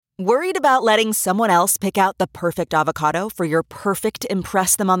Worried about letting someone else pick out the perfect avocado for your perfect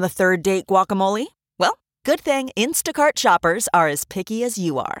impress them on the third date guacamole? Well, good thing Instacart shoppers are as picky as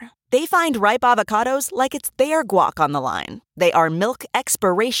you are. They find ripe avocados like it's their guac on the line. They are milk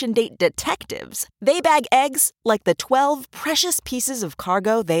expiration date detectives. They bag eggs like the 12 precious pieces of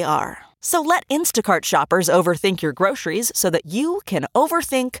cargo they are. So let Instacart shoppers overthink your groceries so that you can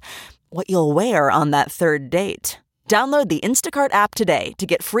overthink what you'll wear on that third date. Download the Instacart app today to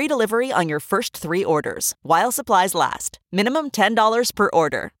get free delivery on your first 3 orders, while supplies last. Minimum $10 per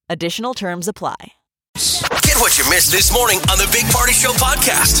order. Additional terms apply. Get what you missed this morning on the Big Party Show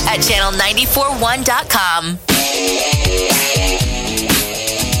podcast at channel941.com.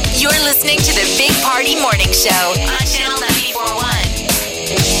 You're listening to the Big Party Morning Show on channel 941.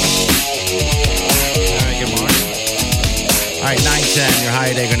 All right, good morning. All right, 9:10. Your high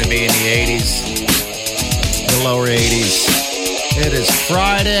today going to be in the 80s. The lower 80s. It is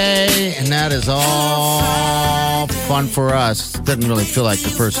Friday, and that is all fun for us. Doesn't really feel like the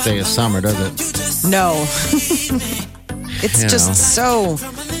first day of summer, does it? No. It's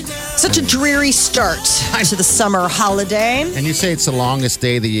such a dreary start to the summer holiday. And you say it's the longest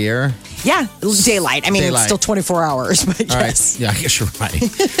day of the year? Yeah, daylight. I mean, it's still 24 hours, but all yes. Right. Yeah, I guess you're right.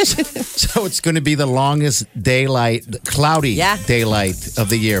 So it's going to be the longest cloudy daylight of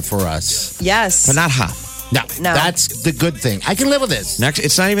the year for us. Yes. But not hot. No, that's the good thing. I can live with this.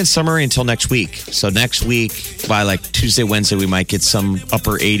 It's not even summery until next week. So next week, by like Tuesday, Wednesday, we might get some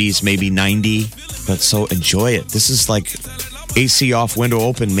upper 80s, maybe 90. But so enjoy it. This is like AC off, window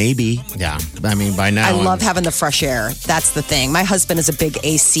open, maybe. Yeah, I mean, by now. I love having the fresh air. That's the thing. My husband is a big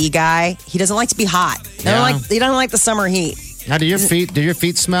AC guy. He doesn't like to be hot. He doesn't like the summer heat. Now, do your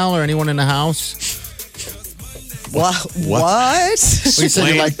feet smell, or anyone in the house? What? Well, you said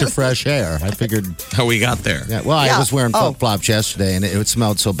you like the fresh air. I figured how we got there. Yeah, well, I was wearing flip-flops yesterday, and it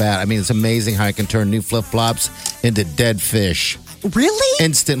smelled so bad. I mean, it's amazing how I can turn new flip-flops into dead fish. Really?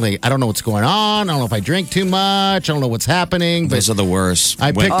 Instantly. I don't know what's going on. I don't know if I drink too much. I don't know what's happening. Those are the worst.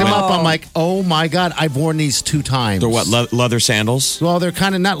 I picked them up. I'm like, oh my God, I've worn these 2 times. They're what, leather sandals? Well, they're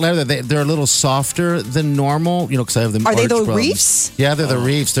kind of not leather. They're a little softer than normal, because I have them. Are they the reefs? Yeah, they're the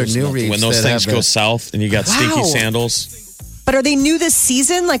reefs. They're new reefs. When those things go south and you got stinky sandals. But are they new this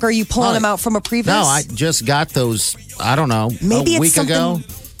season? Like, are you pulling them out from a previous? No, I just got those, I don't know, maybe a week ago.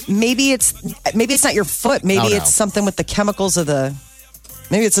 Maybe it's not your foot. Maybe it's something with the chemicals of the...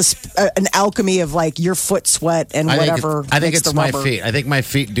 Maybe it's an alchemy of like your foot sweat and whatever. I think it's my feet. I think my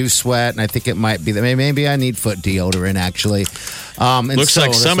feet do sweat, and I think it might be that maybe I need foot deodorant actually. Looks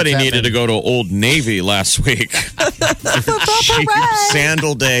like somebody needed to go to Old Navy last week.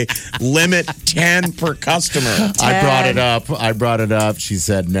 Sandal day, limit 10 per customer. 10. I brought it up. She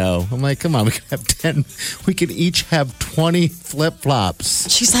said no. I'm like, come on, we can have 10. We could each have 20 flip flops.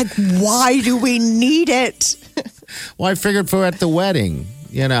 She's like, why do we need it? Well, I figured for at the wedding.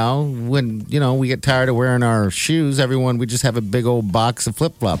 When, we get tired of wearing our shoes, we just have a big old box of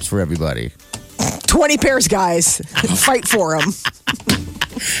flip-flops for everybody. 20 pairs, guys. Fight for them.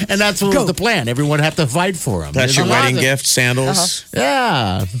 And that's what was the plan. Everyone have to fight for them. That's your wedding gift, sandals?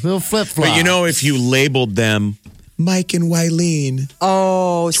 Yeah, little flip-flops. But if you labeled them Mike and Wileen.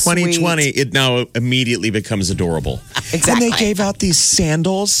 Oh, 2020, sweet. it now immediately becomes adorable. Exactly. And they gave out these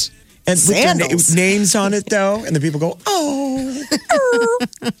sandals. And with their names on it, though. And the people go, oh.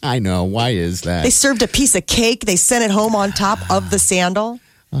 I know. Why is that? They served a piece of cake. They sent it home on top of the sandal.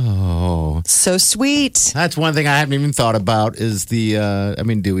 Oh. So sweet. That's one thing I haven't even thought about is do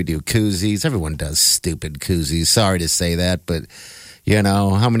we do koozies? Everyone does stupid koozies. Sorry to say that, but,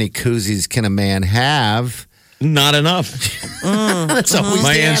 how many koozies can a man have? Not enough. That's always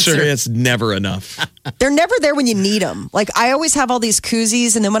my the answer is never enough. They're never there when you need them. Like, I always have all these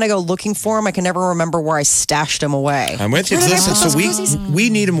koozies, and then when I go looking for them, I can never remember where I stashed them away. I'm with you. Listen, so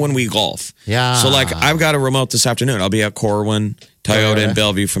we need them when we golf. Yeah. So, I've got a remote this afternoon. I'll be at Corwin, Toyota, and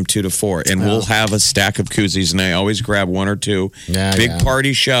Bellevue from 2 to 4, and we'll have a stack of koozies, and I always grab 1 or 2. Big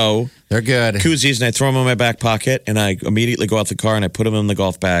party show. They're good. Koozies, and I throw them in my back pocket, and I immediately go out the car, and I put them in the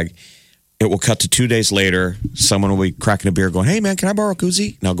golf bag. It will cut to 2 days later. Someone will be cracking a beer going, hey, man, can I borrow a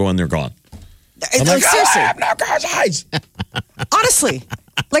koozie? And I'll go in, they're gone. I'm like, seriously. I have no koozies. Honestly.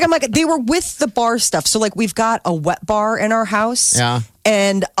 They were with the bar stuff. So, we've got a wet bar in our house. Yeah.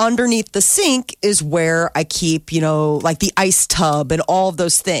 And underneath the sink is where I keep, the ice tub and all of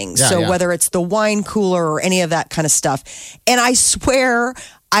those things. Yeah, whether it's the wine cooler or any of that kind of stuff. And I swear...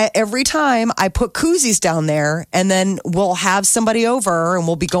 every time I put koozies down there, and then we'll have somebody over and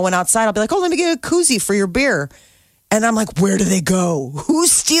we'll be going outside. I'll be like, oh, let me get a koozie for your beer. And I'm like, where do they go? Who's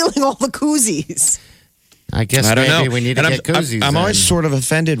stealing all the koozies? I guess I don't maybe know. we need to And get koozies. I'm always then. sort of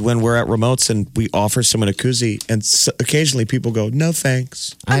offended when we're at remotes and we offer someone a koozie, and occasionally people go, "No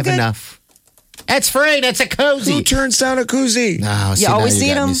thanks." I have enough. It's free. It's a koozie. Who turns down a koozie? No, see, You always now you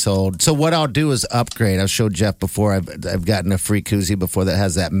need got me them. sold. So what I'll do is upgrade. I've showed Jeff before. I've gotten a free koozie before that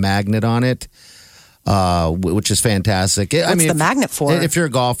has that magnet on it, which is fantastic. What's the magnet for? If you're a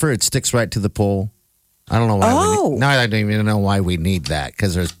golfer, it sticks right to the pole. I don't know why. Oh. Now I don't even know why we need that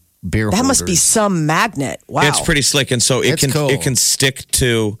because there's beer. That must be holders. some magnet. Wow. It's pretty slick, and so It's cool. it can stick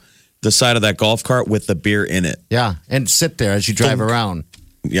to the side of that golf cart with the beer in it. Yeah, and sit there as you drive around.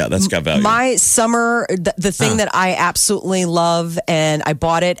 Yeah, that's got value. My summer, the thing that I absolutely love, and I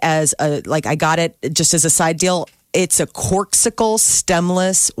bought it as I got it just as a side deal. It's a Corksicle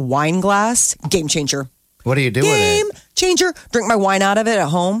stemless wine glass. Game changer. What do you do Game with it? changer. Drink my wine out of it at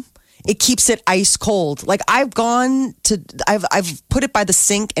home. It keeps it ice cold. Like I've put it by the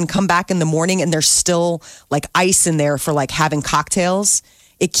sink and come back in the morning and there's still like ice in there for like having cocktails.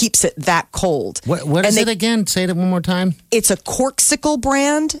 It keeps it that cold. What is it again? Say it one more time. It's a Corksicle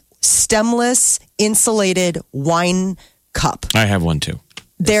brand, stemless, insulated wine cup. I have one too.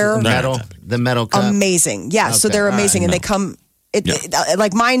 They're The metal cup. amazing. Yeah, so Okay, they're all right, amazing. And no. they come,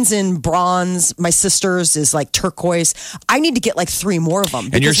 like mine's in bronze. My sister's is like turquoise. I need to get like 3 more of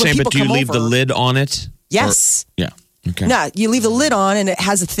them. And you're because when saying, but people do you come leave the over- lid on it? Yes. Or- yeah. Okay. No, you leave the lid on and it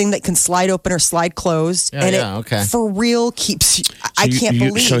has a thing that can slide open or slide closed. Yeah, and yeah, it okay. for real keeps I So can't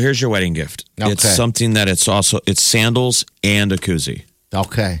believe. So here's your wedding gift. Okay. It's something that it's sandals and a koozie.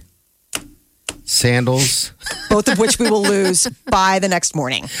 Okay. Sandals. both of which we will lose by the next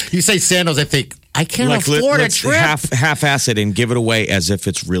morning. You say sandals, I think I can't afford a let's trip. half-ass it and give it away as if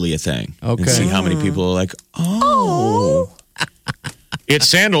it's really a thing. Okay. And see how many people are like, oh. It's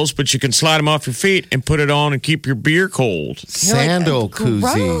sandals, but you can slide them off your feet and put it on and keep your beer cold. Sandal koozies.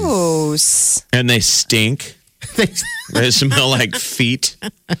 Gross. And they stink. They smell like feet.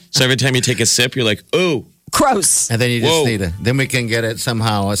 So every time you take a sip, you're like, ooh. Gross. And then you just Whoa. need to. Then we can get it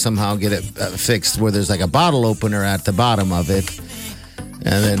somehow get it fixed where there's like a bottle opener at the bottom of it, and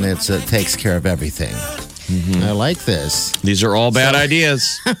then it takes care of everything. I like this. These are all bad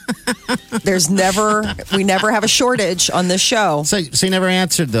ideas. We never have a shortage on this show. So you never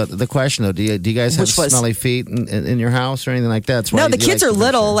answered the question though. Do you guys have Which was- smelly feet in your house or anything like that? That's why No, the you kids like are to make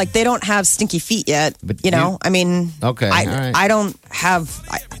little. sure. Like they don't have stinky feet yet. But you know, I mean, Okay, all right. I don't have.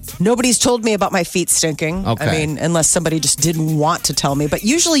 Nobody's told me about my feet stinking. Okay. I mean, unless somebody just didn't want to tell me. But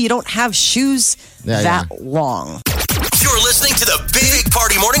usually, you don't have shoes that long. You're listening to the Big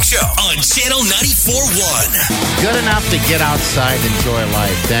Party Morning Show on Channel 94.1. Good enough to get outside and enjoy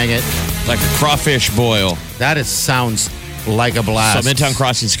life. Dang it. Like a crawfish boil. That sounds like a blast. So Midtown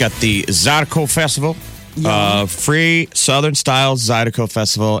Crossing's got the Zydeco Festival. Free Southern style Zydeco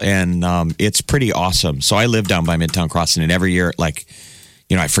Festival, and it's pretty awesome. So I live down by Midtown Crossing, and every year,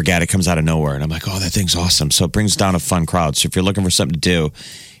 I forget, it comes out of nowhere, and I'm like, oh, that thing's awesome. So it brings down a fun crowd. So if you're looking for something to do,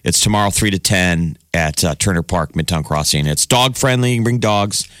 it's tomorrow 3 to 10 at Turner Park, Midtown Crossing. It's dog friendly. You can bring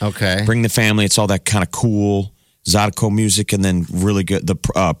dogs. Okay. Bring the family. It's all that kind of cool Zydeco music, and then really good. The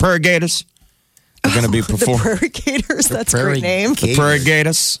Prairie Gators are going to be The performing. Prairie Gators. That's a Prairie great name. The Prairie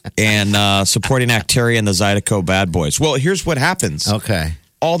Gators and supporting Acteria and the Zydeco Bad Boys. Well, here's what happens. Okay.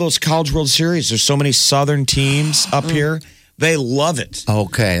 All those College World Series, there's so many Southern teams up here. They love it.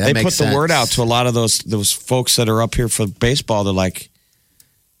 Okay. That They makes put the sense. word out to a lot of those folks that are up here for baseball. They're like,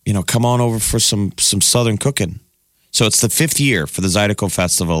 come on over for some Southern cooking. So it's the 5th year for the Zydeco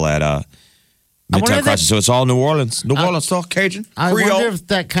Festival at wonder Midtown if Crossing. So it's all New Orleans. New Orleans talk Cajun. I Creole. wonder if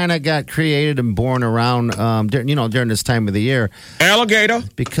that kind of got created and born around, during this time of the year Alligator.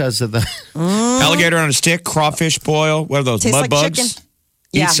 because of the. Alligator on a stick, crawfish boil. What are those? Tastes Mud like bugs? chicken.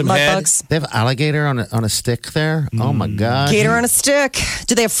 Eat Yeah, some mud head. bugs. They have alligator on a stick there. Oh my god! Gator on a stick.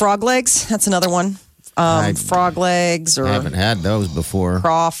 Do they have frog legs? That's another one. Frog legs or I haven't had those before.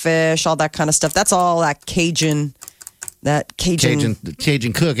 crawfish, all that kind of stuff. That's all that Cajun.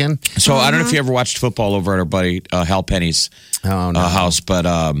 Cajun cooking. So I don't know if you ever watched football over at our buddy Hal Penny's Oh no! house, but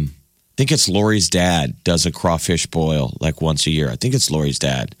I think it's Lori's dad does a crawfish boil like once a year. I think it's Lori's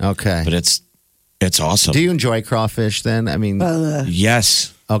dad. Okay. But it's awesome. Do you enjoy crawfish then? I mean,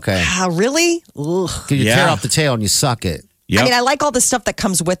 Yes. okay. Really? Ugh. You tear Yeah. off the tail and you suck it. Yep. I mean, I like all the stuff that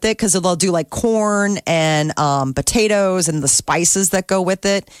comes with it because they'll do like corn and potatoes and the spices that go with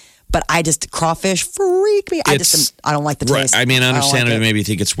it. But crawfish freak me. I don't like the taste. I mean, I don't understand like it. Maybe you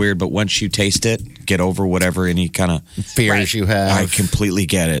think it's weird, but once you taste it, get over whatever any kind of Fears you have. I completely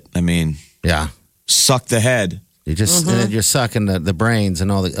get it. I mean, Yeah. suck the head. You just you're sucking the brains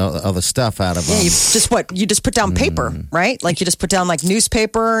and all the stuff out of them. Yeah, you just put down paper, right? Like you just put down like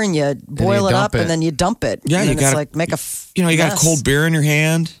newspaper and you boil it up and then you dump it. Yeah, and you got like make a you got a cold beer in your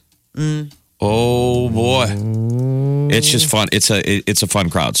hand. Oh boy, it's just fun. It's a fun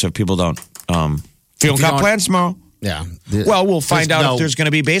crowd. So if people don't if you don't got plans tomorrow. Yeah. Well, we'll find out if there's going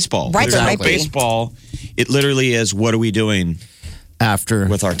to be baseball. Right, there might be. Baseball, it literally is, what are we doing after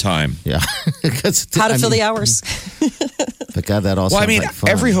with our time? Yeah. How to fill the hours. But God, that also. Well, I mean,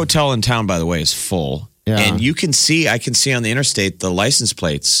 every hotel in town, by the way, is full. Yeah. And I can see on the interstate the license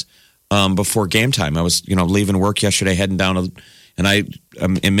plates before game time. I was, leaving work yesterday, heading down and I'm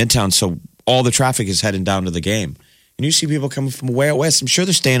in Midtown, so all the traffic is heading down to the game. And you see people coming from way out west. I'm sure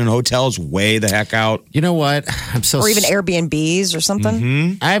they're staying in hotels way the heck out. You know what? Or even Airbnbs or something.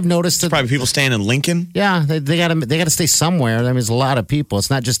 Mm-hmm. I've noticed that probably people staying in Lincoln. Yeah, they got to stay somewhere. I mean, there's a lot of people. It's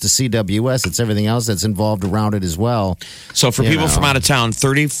not just the CWS; it's everything else that's involved around it as well. So for people from out of town,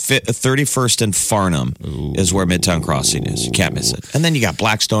 31st and Farnham is where Midtown Crossing is. You can't miss it. And then you got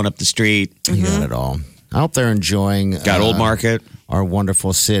Blackstone up the street. You got it all. I hope they're enjoying. Got Old Market. Our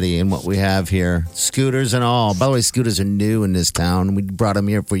wonderful city and what we have here. Scooters and all. By the way, scooters are new in this town. We brought them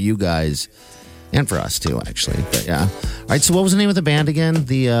here for you guys and for us too, actually. But yeah. All right, so what was the name of the band again?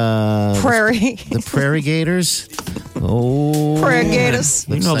 The Prairie. The Prairie Gators. Oh. Prairie Gators.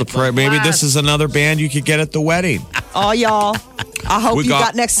 The Prairie. Maybe this is another band you could get at the wedding. Oh, y'all. I hope you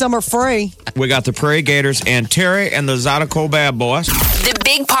got next summer free. We got the Prairie Gators and Terry and the Zydeco Bad Boys. The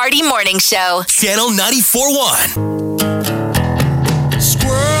Big Party Morning Show. Channel 94.1.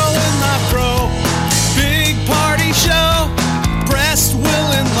 Squirrel in my fro, big party show. Breast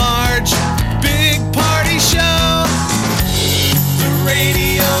will enlarge, big party show. The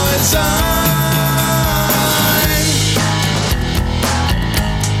radio is on.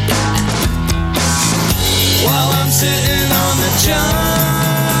 While I'm sitting on the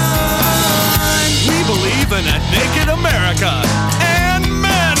john. We believe in a naked America and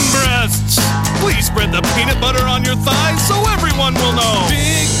man breasts. Please spread the peanut butter on your thighs so everyone will know.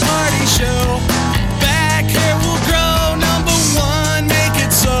 Big party show. Back hair will grow. Number one, make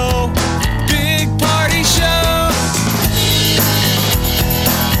it so. Big party show.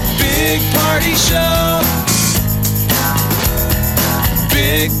 Big party show.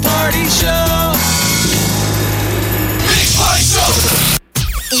 Big party show. Big party show.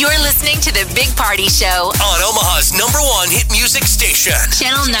 You're listening to the Big Party Show on Omaha's #1 hit music station.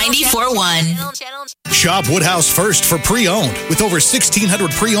 Channel 94.1. Shop Woodhouse first for pre-owned. With over 1,600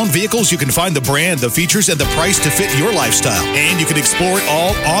 pre-owned vehicles, you can find the brand, the features, and the price to fit your lifestyle. And you can explore it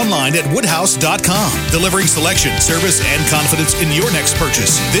all online at woodhouse.com. Delivering selection, service, and confidence in your next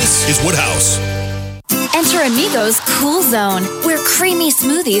purchase. This is Woodhouse. Enter Amigos Cool Zone, where creamy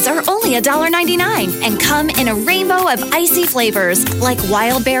smoothies are only $1.99 and come in a rainbow of icy flavors like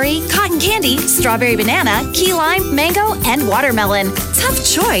wild berry, cotton candy, strawberry banana, key lime, mango, and watermelon. Tough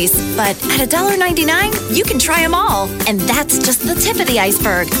choice, but at $1.99, you can try them all. And that's just the tip of the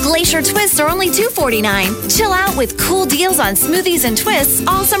iceberg. Glacier Twists are only $2.49. Chill out with cool deals on smoothies and twists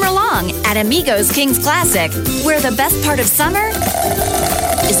all summer long at Amigos King's Classic, where the best part of summer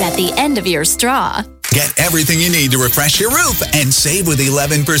is at the end of your straw. Get everything you need to refresh your roof and save with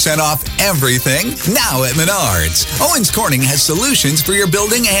 11% off everything now at Menards. Owens Corning has solutions for your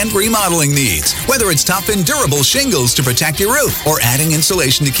building and remodeling needs. Whether it's tough and durable shingles to protect your roof or adding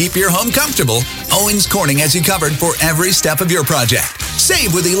insulation to keep your home comfortable, Owens Corning has you covered for every step of your project.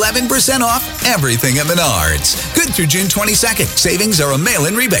 Save with 11% off everything at Menards. Good through June 22nd. Savings are a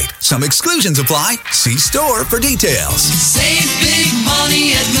mail-in rebate. Some exclusions apply. See store for details. Save big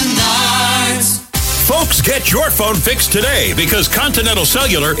money at Menards. Folks, get your phone fixed today because Continental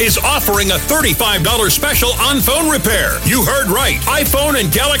Cellular is offering a $35 special on phone repair. You heard right. iPhone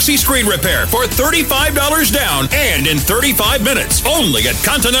and Galaxy screen repair for $35 down and in 35 minutes. Only at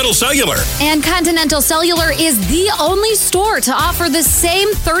Continental Cellular. And Continental Cellular is the only store to offer the same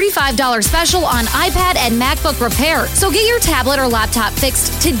 $35 special on iPad and MacBook repair. So get your tablet or laptop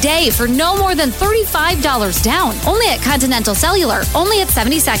fixed today for no more than $35 down. Only at Continental Cellular. Only at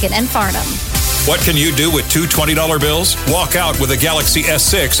 72nd and Farnham. What can you do with two $20 bills? Walk out with a Galaxy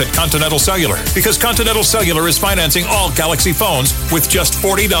S6 at Continental Cellular because Continental Cellular is financing all Galaxy phones with just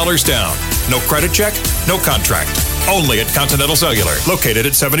 $40 down. No credit check, no contract. Only at Continental Cellular, located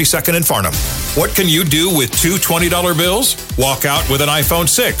at 72nd and Farnham. What can you do with two $20 bills? Walk out with an iPhone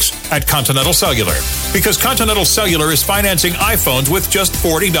 6 at Continental Cellular because Continental Cellular is financing iPhones with just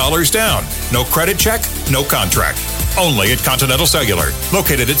 $40 down. No credit check, no contract. Only at Continental Cellular,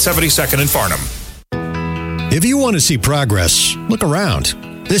 located at 72nd and Farnham. If you want to see progress, look around.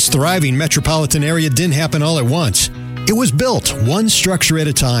 This thriving metropolitan area didn't happen all at once. It was built one structure at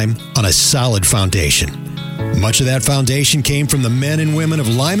a time on a solid foundation. Much of that foundation came from the men and women of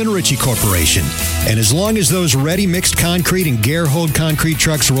Lyman Ritchie Corporation. And as long as those ready-mixed concrete and Gerhold concrete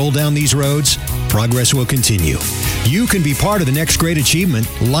trucks roll down these roads, progress will continue. You can be part of the next great achievement.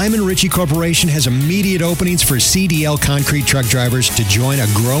 Lyman Ritchie Corporation has immediate openings for CDL concrete truck drivers to join a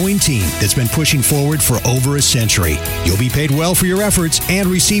growing team that's been pushing forward for over a century. You'll be paid well for your efforts and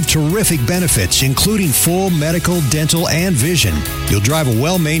receive terrific benefits, including full medical, dental, and vision. You'll drive a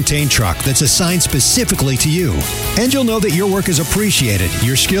well-maintained truck that's assigned specifically to you. And you'll know that your work is appreciated,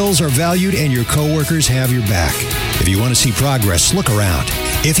 your skills are valued, and your coworkers have your back. If you want to see progress, look around.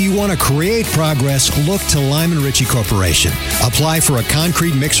 If you want to create progress, look to Lyman Ritchie Corporation. Apply for a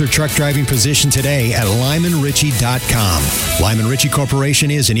concrete mixer truck driving position today at lymanritchie.com. Lyman Ritchie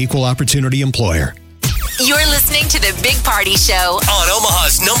Corporation is an equal opportunity employer. You're listening to the Big Party Show on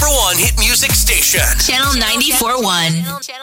Omaha's #1 hit music station. Channel 94.1.